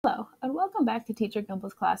and welcome back to Teacher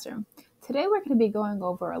Gimble's Classroom. Today we're going to be going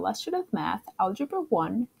over Illustrative Math, Algebra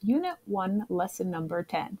 1, Unit 1, Lesson number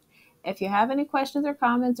 10. If you have any questions or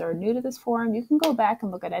comments or are new to this forum, you can go back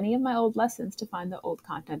and look at any of my old lessons to find the old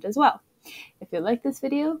content as well. If you like this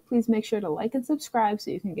video, please make sure to like and subscribe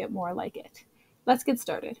so you can get more like it. Let's get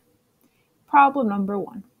started. Problem number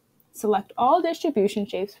 1. Select all distribution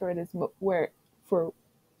shapes for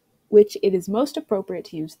which it is most appropriate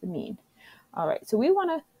to use the mean. All right, so we want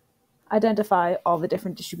to identify all the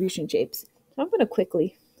different distribution shapes. So I'm going to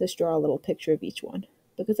quickly just draw a little picture of each one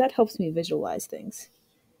because that helps me visualize things.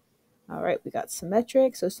 All right, we got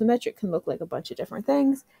symmetric. So symmetric can look like a bunch of different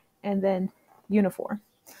things, and then uniform.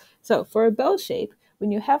 So for a bell shape,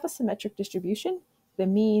 when you have a symmetric distribution, the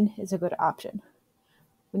mean is a good option.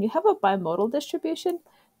 When you have a bimodal distribution,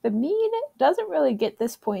 the mean doesn't really get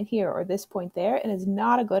this point here or this point there, and is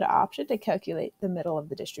not a good option to calculate the middle of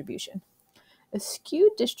the distribution. A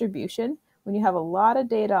skewed distribution, when you have a lot of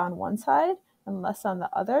data on one side and less on the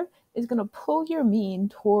other, is going to pull your mean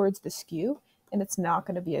towards the skew, and it's not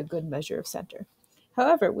going to be a good measure of center.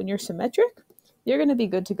 However, when you're symmetric, you're going to be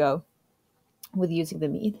good to go with using the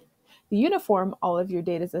mean. The uniform, all of your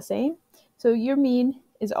data is the same, so your mean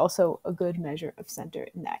is also a good measure of center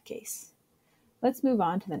in that case. Let's move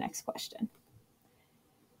on to the next question.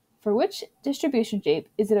 For which distribution shape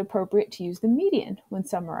is it appropriate to use the median when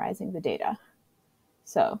summarizing the data?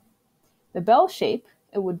 So the bell shape,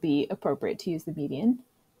 it would be appropriate to use the median.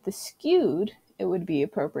 The skewed, it would be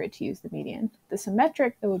appropriate to use the median. The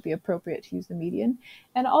symmetric, it would be appropriate to use the median.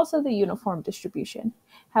 And also the uniform distribution.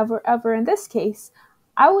 However, in this case,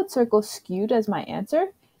 I would circle skewed as my answer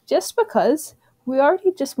just because we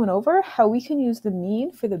already just went over how we can use the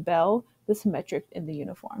mean for the bell, the symmetric, and the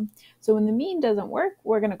uniform. So when the mean doesn't work,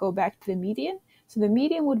 we're going to go back to the median. So the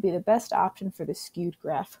median would be the best option for the skewed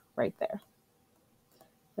graph right there.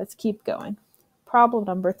 Let's keep going. Problem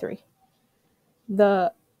number 3.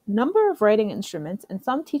 The number of writing instruments in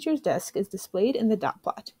some teacher's desk is displayed in the dot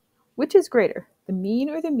plot. Which is greater, the mean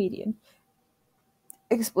or the median?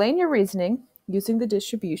 Explain your reasoning using the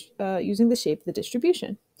shape of the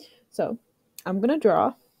distribution. So I'm going to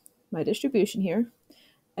draw my distribution here.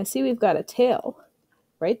 I see we've got a tail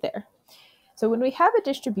right there. So when we have a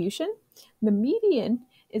distribution, the median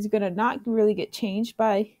is going to not really get changed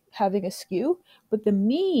by having a skew, but the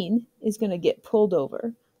mean is going to get pulled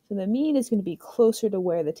over. So the mean is going to be closer to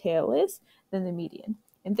where the tail is than the median.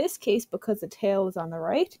 In this case, because the tail is on the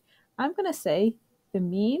right, I'm going to say the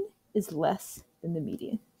mean is less than the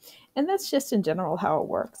median. And that's just in general how it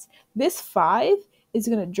works. This 5 is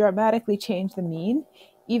going to dramatically change the mean,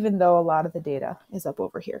 even though a lot of the data is up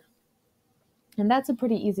over here. And that's a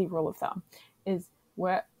pretty easy rule of thumb, is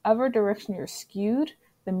wherever direction you're skewed,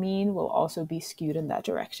 the mean will also be skewed in that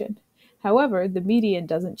direction. However, the median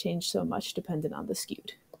doesn't change so much dependent on the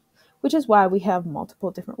skewed, which is why we have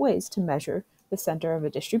multiple different ways to measure the center of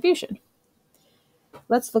a distribution.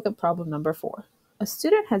 Let's look at problem number 4. A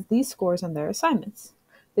student has these scores on their assignments.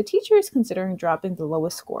 The teacher is considering dropping the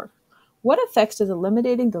lowest score. What effects does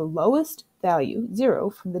eliminating the lowest value,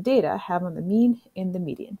 0, from the data have on the mean and the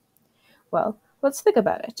median? Well, let's think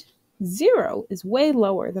about it. 0 is way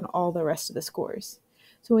lower than all the rest of the scores.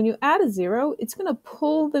 So when you add a 0, it's going to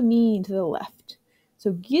pull the mean to the left.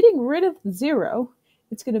 So getting rid of the 0,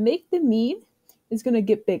 it's going to make the mean is going to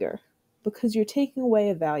get bigger because you're taking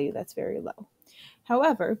away a value that's very low.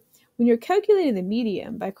 However, when you're calculating the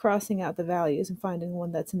median by crossing out the values and finding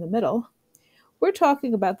one that's in the middle, we're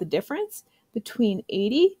talking about the difference between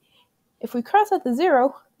 80. If we cross out the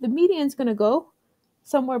 0, the median is going to go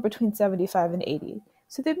somewhere between 75 and 80.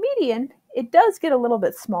 So the median, it does get a little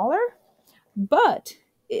bit smaller, but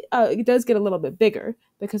it does get a little bit bigger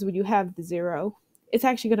because when you have the 0, it's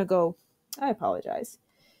actually going to go, I apologize.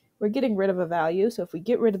 We're getting rid of a value, so if we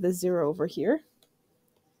get rid of the 0 over here,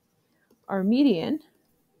 our median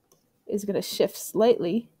is going to shift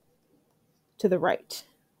slightly to the right.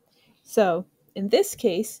 So in this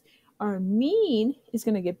case, our mean is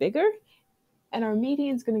going to get bigger and our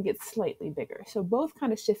median is going to get slightly bigger. So both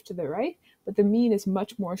kind of shift to the right, but the mean is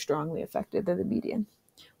much more strongly affected than the median,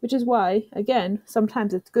 which is why, again,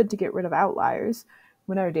 sometimes it's good to get rid of outliers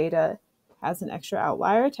when our data has an extra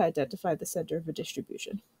outlier to identify the center of a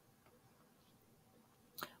distribution.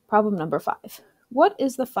 Problem number 5. What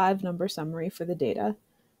is the 5-number summary for the data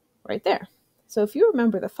right there? So if you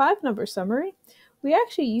remember the 5-number summary, we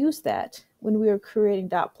actually used that when we were creating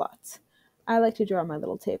dot plots. I like to draw my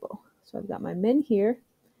little table. So I've got my min here,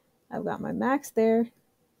 I've got my max there,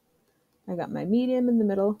 I got my median in the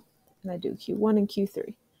middle, and I do Q1 and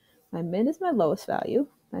Q3. My min is my lowest value,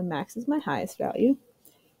 my max is my highest value.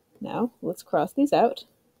 Now let's cross these out.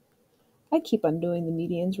 I keep on doing the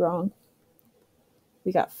medians wrong.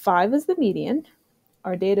 We got 5 as the median.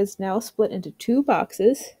 Our data is now split into 2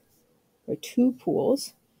 boxes, or 2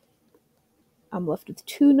 pools. I'm left with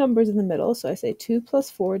 2 numbers in the middle, so I say 2 plus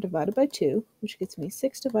 4 divided by 2, which gets me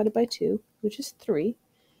 6 divided by 2, which is 3,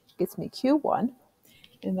 gets me Q1.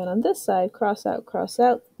 And then on this side, cross out, cross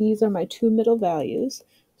out. These are my 2 middle values.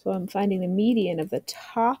 So I'm finding the median of the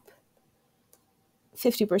top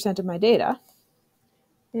 50% of my data.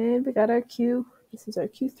 And we got our Q, this is our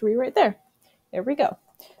Q3 right there. There we go.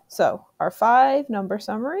 So our 5 number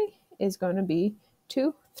summary is going to be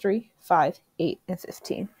 2, 3, 5, 8, and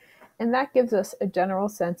 15. And that gives us a general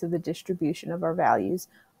sense of the distribution of our values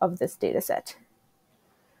of this data set.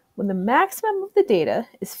 When the maximum of the data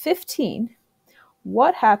is 15,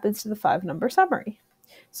 what happens to the 5 number summary?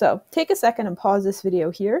 So take a second and pause this video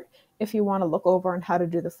here if you want to look over on how to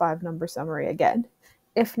do the 5 number summary again.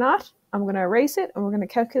 If not, I'm going to erase it and we're going to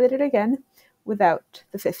calculate it again without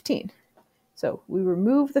the 15. So we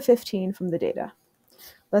remove the 15 from the data.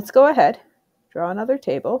 Let's go ahead, draw another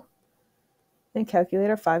table, and calculate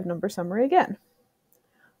our 5 number summary again.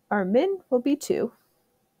 Our min will be 2.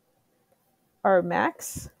 Our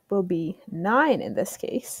max will be 9 in this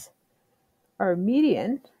case. Our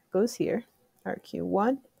median goes here, our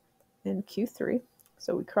Q1 and Q3.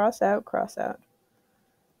 So we cross out, cross out.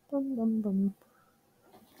 Boom, boom, boom.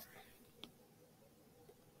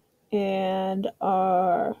 And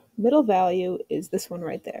our middle value is this one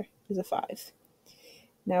right there, is a 5.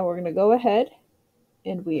 Now we're going to go ahead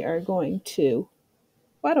and we are going to,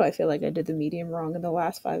 why do I feel like I did the median wrong in the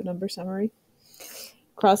last 5 number summary?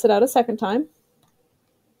 Cross it out a second time.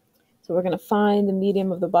 So we're going to find the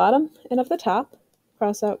median of the bottom and of the top.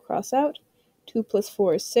 Cross out, cross out. 2 plus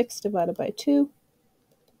 4 is 6 divided by 2,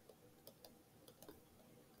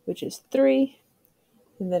 which is 3.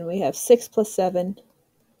 And then we have 6 plus 7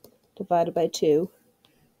 divided by 2,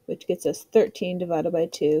 which gets us 13 divided by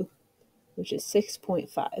 2, which is 6.5.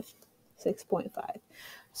 6.5.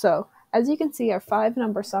 So as you can see, our 5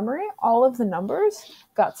 number summary, all of the numbers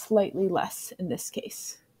got slightly less in this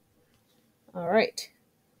case. All right.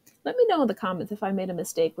 Let me know in the comments if I made a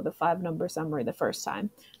mistake with a 5 number summary the first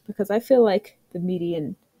time, because I feel like the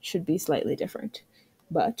median should be slightly different.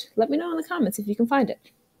 But let me know in the comments if you can find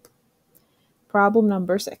it. Problem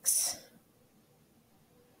number 6.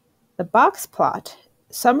 The box plot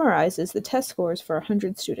summarizes the test scores for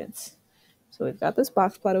 100 students. So we've got this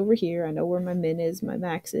box plot over here. I know where my min is, my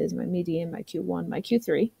max is, my median, my Q1, my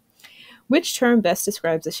Q3. Which term best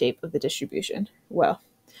describes the shape of the distribution? Well,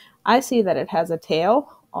 I see that it has a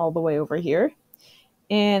tail all the way over here,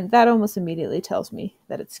 and that almost immediately tells me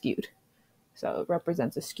that it's skewed. So it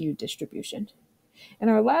represents a skewed distribution. In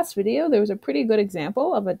our last video, there was a pretty good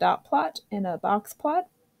example of a dot plot and a box plot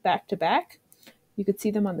back to back. You could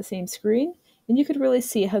see them on the same screen, and you could really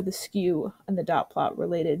see how the skew on the dot plot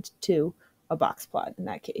related to a box plot in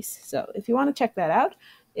that case. So if you want to check that out,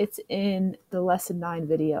 it's in the lesson 9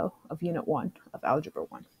 video of unit 1 of Algebra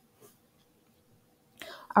 1.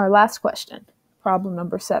 Our last question, problem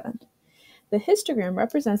number 7. The histogram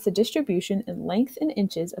represents the distribution in length in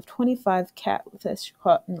inches of 25 catfish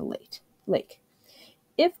caught in the lake.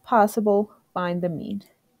 If possible, find the mean.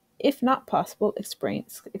 If not possible,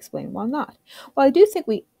 explain why not. Well, I do think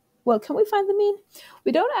can we find the mean?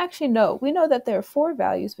 We don't actually know. We know that there are 4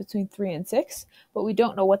 values between 3 and 6, but we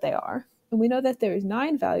don't know what they are. And we know that there is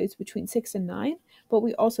 9 values between 6 and 9, but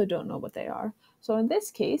we also don't know what they are. So in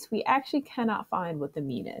this case, we actually cannot find what the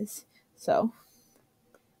mean is. So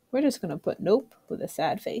we're just going to put nope with a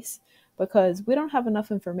sad face, because we don't have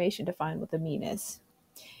enough information to find what the mean is.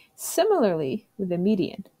 Similarly, with the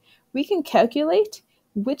median, we can calculate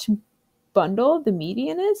which bundle the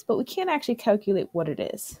median is, but we can't actually calculate what it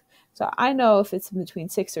is. So I know if it's between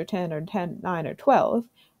 6 or 10 or 10, 9 or 12,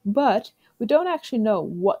 but we don't actually know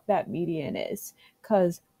what that median is,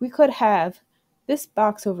 because we could have this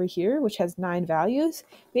box over here, which has 9 values.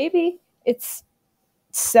 Maybe it's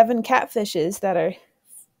 7 catfishes that are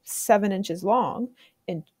 7 inches long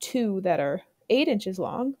and 2 that are 8 inches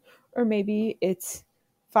long, or maybe it's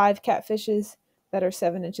 5 catfishes that are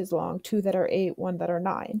 7 inches long, 2 that are 8, 1 that are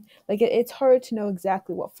 9. Like it's hard to know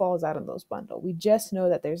exactly what falls out of those bundles. We just know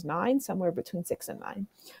that there's 9 somewhere between 6 and 9.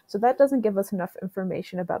 So that doesn't give us enough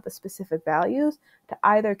information about the specific values to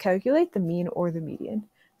either calculate the mean or the median.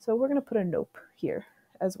 So we're going to put a nope here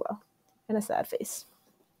as well, and a sad face.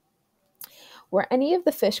 Were any of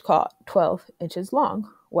the fish caught 12 inches long?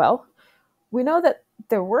 Well, we know that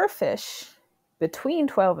there were fish between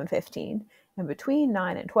 12 and 15 and between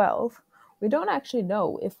 9 and 12. We don't actually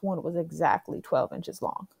know if one was exactly 12 inches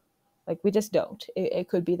long. Like, we just don't. It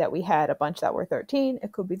could be that we had a bunch that were 13.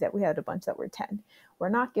 It could be that we had a bunch that were 10. We're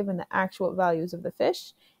not given the actual values of the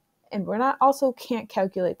fish, and we're not also can't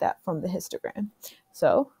calculate that from the histogram.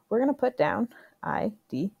 So we're going to put down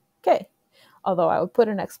IDK, although I would put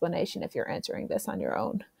an explanation if you're answering this on your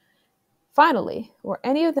own. Finally, were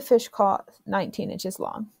any of the fish caught 19 inches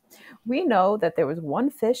long? We know that there was one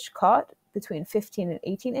fish caught between 15 and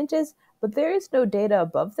 18 inches, but there is no data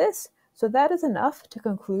above this, so that is enough to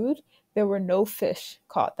conclude there were no fish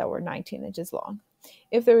caught that were 19 inches long.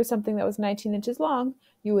 If there was something that was 19 inches long,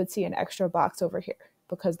 you would see an extra box over here.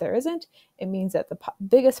 Because there isn't, it means that the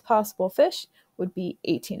biggest possible fish would be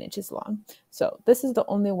 18 inches long. So this is the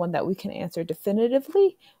only one that we can answer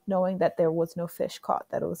definitively, knowing that there was no fish caught,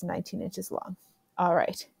 that it was 19 inches long. All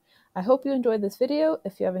right. I hope you enjoyed this video.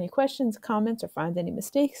 If you have any questions, comments, or find any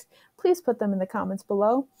mistakes, please put them in the comments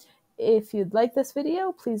below. If you'd like this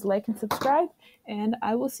video, please like and subscribe, and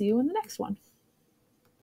I will see you in the next one.